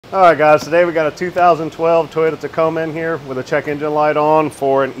All right, guys, today we got a 2012 Toyota Tacoma in here with a check engine light on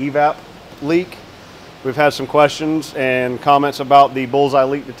for an EVAP leak. We've had some questions and comments about the Bullseye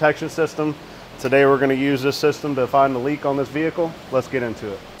leak detection system. Today we're going to use this system to find the leak on this vehicle. Let's get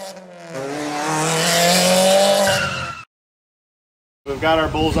into it. We've got our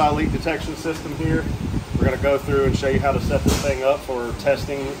Bullseye leak detection system here. We're going to go through and show you how to set this thing up for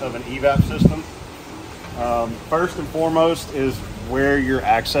testing of an EVAP system. First and foremost is where you're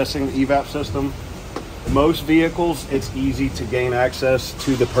accessing the EVAP system. Most vehicles, it's easy to gain access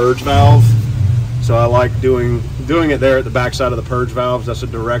to the purge valve. So I like doing it there at the back side of the purge valves. That's a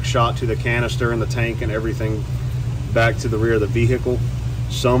direct shot to the canister and the tank and everything back to the rear of the vehicle.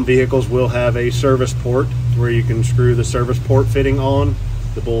 Some vehicles will have a service port where you can screw the service port fitting on.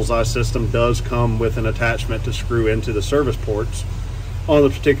 The Bullseye system does come with an attachment to screw into the service ports. On the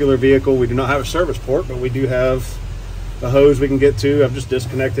particular vehicle, we do not have a service port, but we do have a hose we can get to. I've just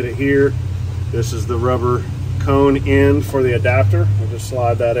disconnected it here. This is the rubber cone end for the adapter. We'll just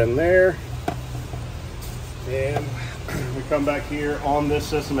slide that in there. And we come back here on this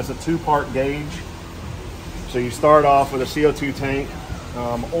system. It's a two-part gauge. So you start off with a CO2 tank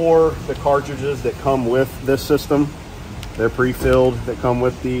or the cartridges that come with this system. They're pre-filled that come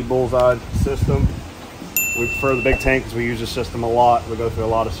with the Bullseye system. We prefer the big tank because we use the system a lot. We go through a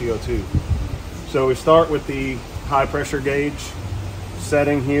lot of CO2. So we start with the high pressure gauge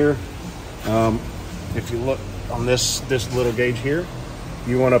setting here. If you look on this little gauge here,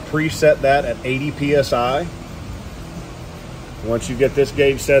 you want to preset that at 80 psi. Once you get this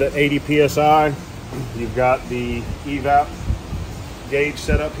gauge set at 80 psi, you've got the EVAP gauge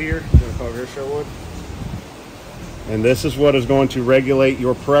set up here. I'm going to come over here, Sherwood. And this is what is going to regulate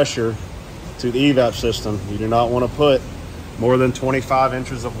your pressure to the EVAP system. You do not want to put more than 25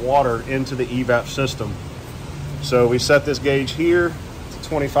 inches of water into the EVAP system. So we set this gauge here to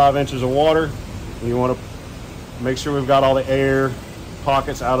 25 inches of water. You want to make sure we've got all the air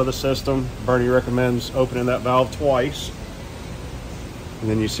pockets out of the system. Bernie recommends opening that valve twice. And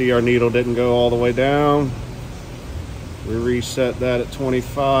then you see our needle didn't go all the way down. We reset that at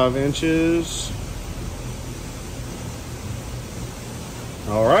 25 inches.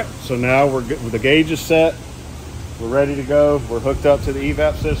 All right, so now we're good. The gauge is set. We're ready to go. We're hooked up to the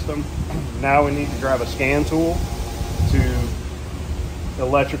EVAP system. Now we need to grab a scan tool to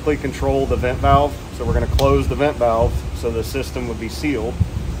electrically control the vent valve. So we're going to close the vent valve so the system would be sealed,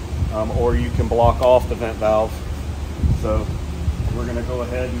 or you can block off the vent valve. So we're going to go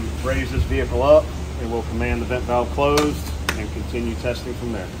ahead and raise this vehicle up, and we'll command the vent valve closed and continue testing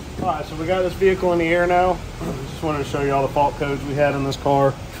from there. All right, so we got this vehicle in the air now. Just wanted to show you all the fault codes we had in this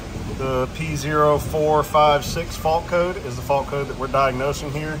car. The P0456 fault code is the fault code that we're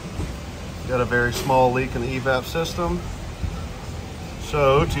diagnosing here. Got a very small leak in the EVAP system.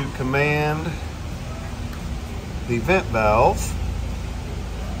 So to command the vent valve,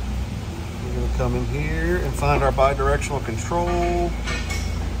 we're going to come in here and find our bidirectional control.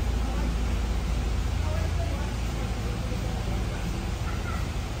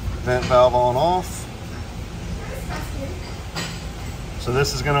 Vent valve on off. So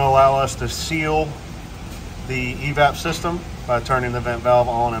this is going to allow us to seal the EVAP system by turning the vent valve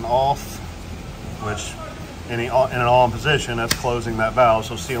on and off, which in an on position, that's closing that valve,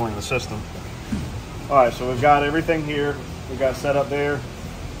 so sealing the system. All right, so we've got everything here. We've got set up there.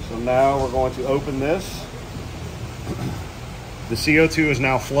 So now we're going to open this. The CO2 is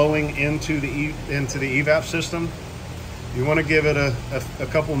now flowing into the EVAP system. You want to give it a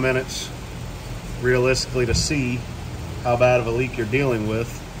couple minutes realistically to see how bad of a leak you're dealing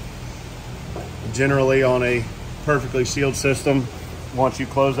with. Generally on a perfectly sealed system, once you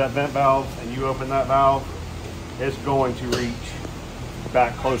close that vent valve and you open that valve, it's going to reach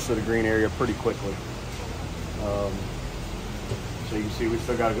back close to the green area pretty quickly. So you can see we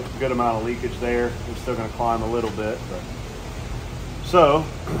still got a good amount of leakage there. We're still going to climb a little bit. So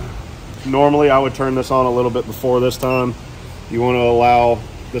normally I would turn this on a little bit before this time. You want to allow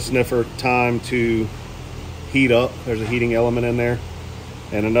the sniffer time to heat up. There's a heating element in there.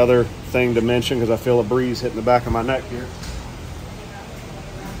 And another thing to mention, because I feel a breeze hitting the back of my neck here,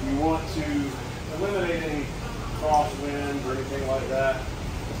 you want to eliminate any crosswind or anything like that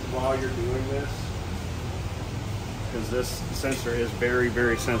while you're doing this, because this sensor is very,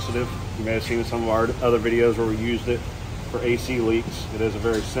 very sensitive. You may have seen some of our other videos where we used it for AC leaks. It is a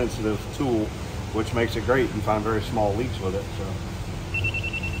very sensitive tool, which makes it great. You can find very small leaks with it. So,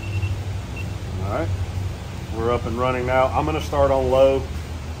 all right, we're up and running now. I'm going to start on low.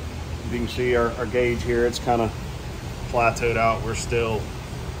 You can see our gauge here, it's kind of plateaued out. We're still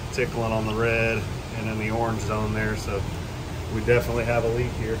tickling on the red and in the orange zone there. So we definitely have a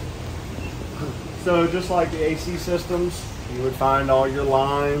leak here. So just like the AC systems, you would find all your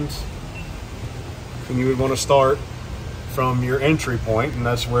lines, and you would want to start from your entry point, and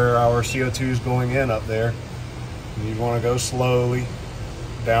that's where our CO2 is going in up there. And you'd want to go slowly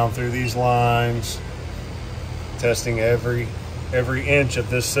down through these lines, testing every inch of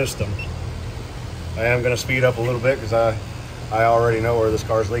this system. I am going to speed up a little bit because I already know where this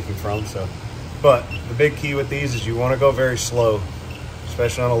car is leaking from. So, but the big key with these is you want to go very slow,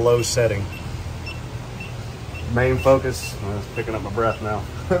 especially on a low setting. Main focus, I'm picking up my breath now.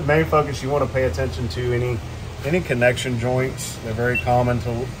 Main focus, you want to pay attention to any connection joints. They're very common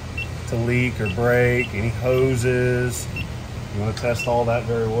to leak or break. Any hoses, you want to test all that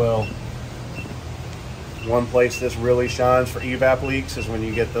very well. One place this really shines for EVAP leaks is when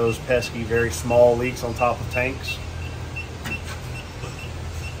you get those pesky, very small leaks on top of tanks.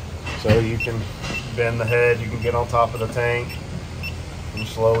 So you can bend the head, you can get on top of the tank and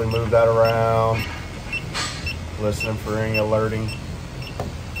slowly move that around, listening for any alerting.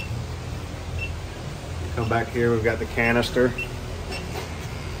 Come back here, we've got the canister.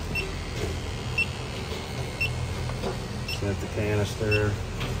 Set the canister.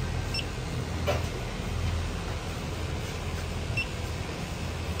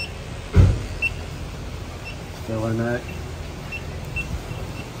 Filler neck.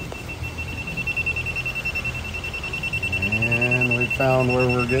 And we found where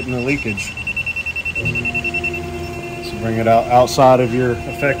we're getting the leakage. So bring it out outside of your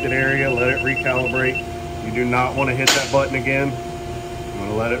affected area, let it recalibrate. You do not want to hit that button again. You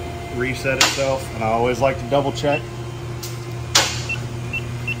want to let it reset itself, and I always like to double check.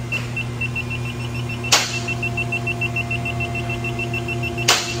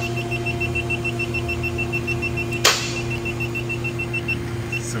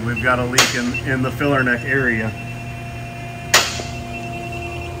 So we've got a leak in the filler neck area.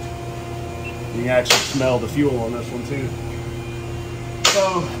 You can actually smell the fuel on this one too.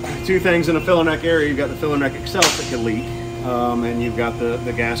 So, two things in the filler neck area. You've got the filler neck itself that can leak, and you've got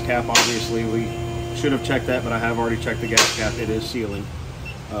the gas cap. Obviously, we should have checked that, but I have already checked the gas cap. It is sealing.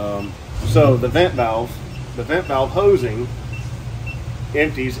 So the vent valve hosing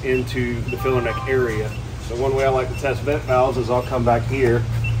empties into the filler neck area. So one way I like to test vent valves is I'll come back here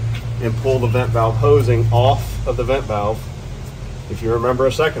and pull the vent valve hosing off of the vent valve. If you remember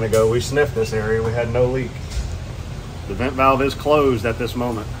a second ago, we sniffed this area, we had no leak. The vent valve is closed at this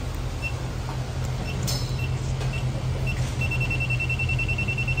moment.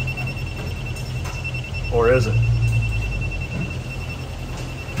 Or is it?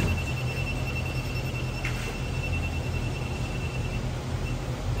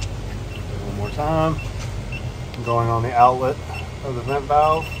 One more time. I'm going on the outlet of the vent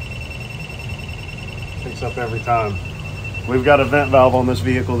valve. Picks up every time. We've got a vent valve on this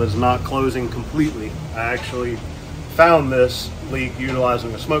vehicle that's not closing completely. I actually found this leak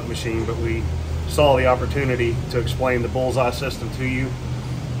utilizing a smoke machine, but we saw the opportunity to explain the Bullseye system to you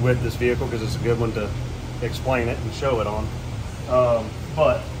with this vehicle because it's a good one to explain it and show it on.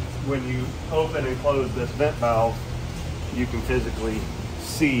 But when you open and close this vent valve, you can physically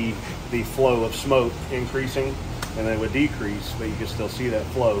see the flow of smoke increasing, and then it would decrease, but you can still see that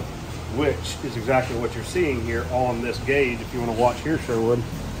flow, which is exactly what you're seeing here on this gauge. If you want to watch here, Sherwood,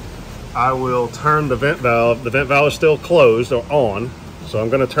 I will turn the vent valve. The vent valve is still closed or on, so I'm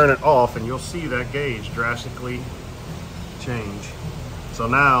going to turn it off, and you'll see that gauge drastically change. So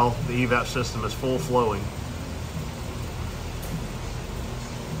now the EVAP system is full flowing.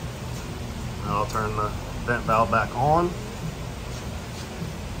 Now I'll turn the vent valve back on.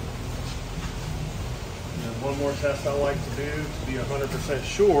 And one more test I like to do to be 100%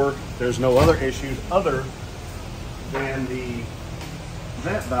 sure there's no other issues other than the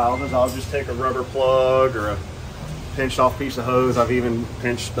vent valve is I'll just take a rubber plug or a pinched off piece of hose. I've even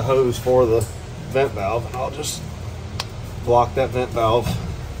pinched the hose for the vent valve, and I'll just block that vent valve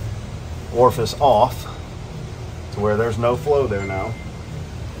orifice off to where there's no flow there now.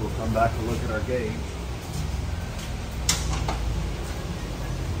 We'll come back and look at our gauge.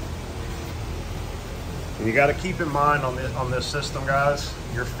 And you got to keep in mind on this system, guys,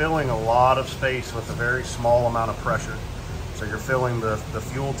 you're filling a lot of space with a very small amount of pressure. So you're filling the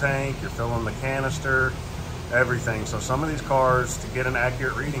fuel tank, you're filling the canister, everything. So some of these cars, to get an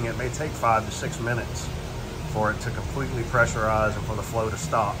accurate reading, it may take 5 to 6 minutes for it to completely pressurize and for the flow to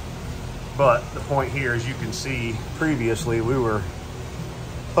stop. But the point here, as you can see previously, we were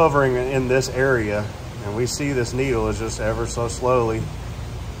hovering in this area, and we see this needle is just ever so slowly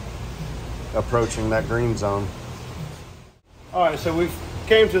approaching that green zone. All right, so we've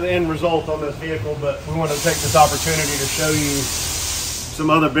came to the end result on this vehicle, but we wanted to take this opportunity to show you some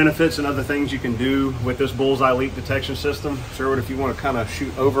other benefits and other things you can do with this Bullseye leak detection system. Sherwood, if you want to kind of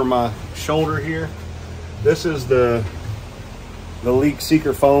shoot over my shoulder here, this is the leak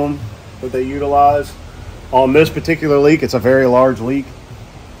seeker foam that they utilize. On this particular leak, it's a very large leak.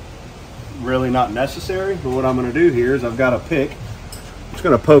 Really not necessary, but what I'm going to do here is I've got a pick. I'm just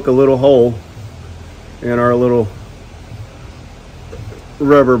going to poke a little hole in our little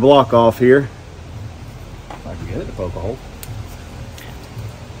rubber block off here. If I can get it to poke a hole.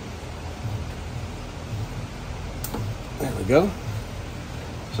 There we go.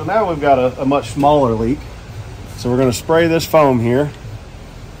 So now we've got a much smaller leak. So we're going to spray this foam here.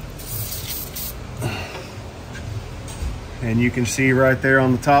 And you can see right there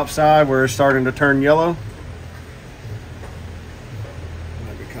on the top side where it's starting to turn yellow.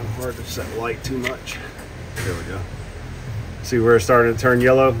 Might be kind of hard to set light too much. There we go. See where it's starting to turn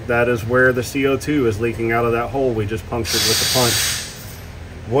yellow? That is where the CO2 is leaking out of that hole we just punctured with the punch.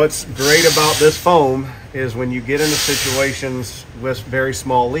 What's great about this foam is when you get into situations with very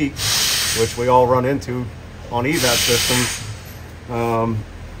small leaks, which we all run into on EVAP systems,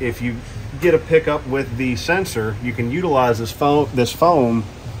 if you get a pickup with the sensor, you can utilize this foam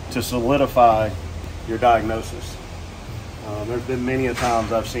to solidify your diagnosis. There's been many a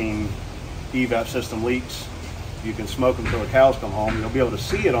times I've seen EVAP system leaks. You can smoke them till the cows come home. You'll be able to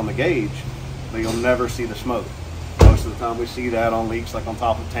see it on the gauge, but you'll never see the smoke. Most of the time we see that on leaks like on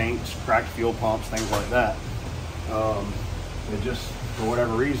top of tanks, cracked fuel pumps, things like that. It just, for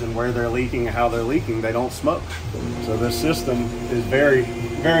whatever reason, where they're leaking and how they're leaking, they don't smoke. So this system is very,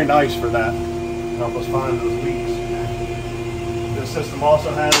 very nice for that. Help us find those leaks. This system also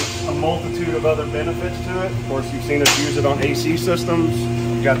has a multitude of other benefits to it. Of course, you've seen us use it on AC systems.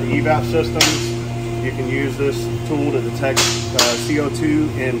 We've got the EVAP systems. You can use this tool to detect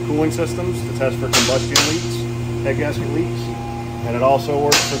CO2 in cooling systems to test for combustion leaks, head gasket leaks. And it also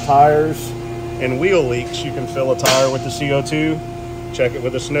works for tires and wheel leaks. You can fill a tire with the CO2, check it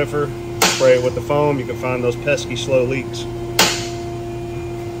with a sniffer, spray it with the foam. You can find those pesky slow leaks.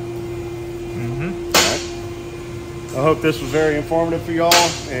 I hope this was very informative for y'all,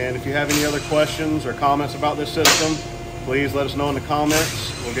 and if you have any other questions or comments about this system, please let us know in the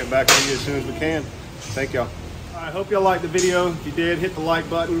comments. We'll get back to you as soon as we can. Thank y'all. I hope y'all liked the video. If you did, hit the like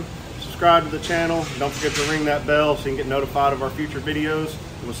button, subscribe to the channel. Don't forget to ring that bell so you can get notified of our future videos.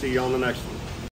 We'll see you on the next one.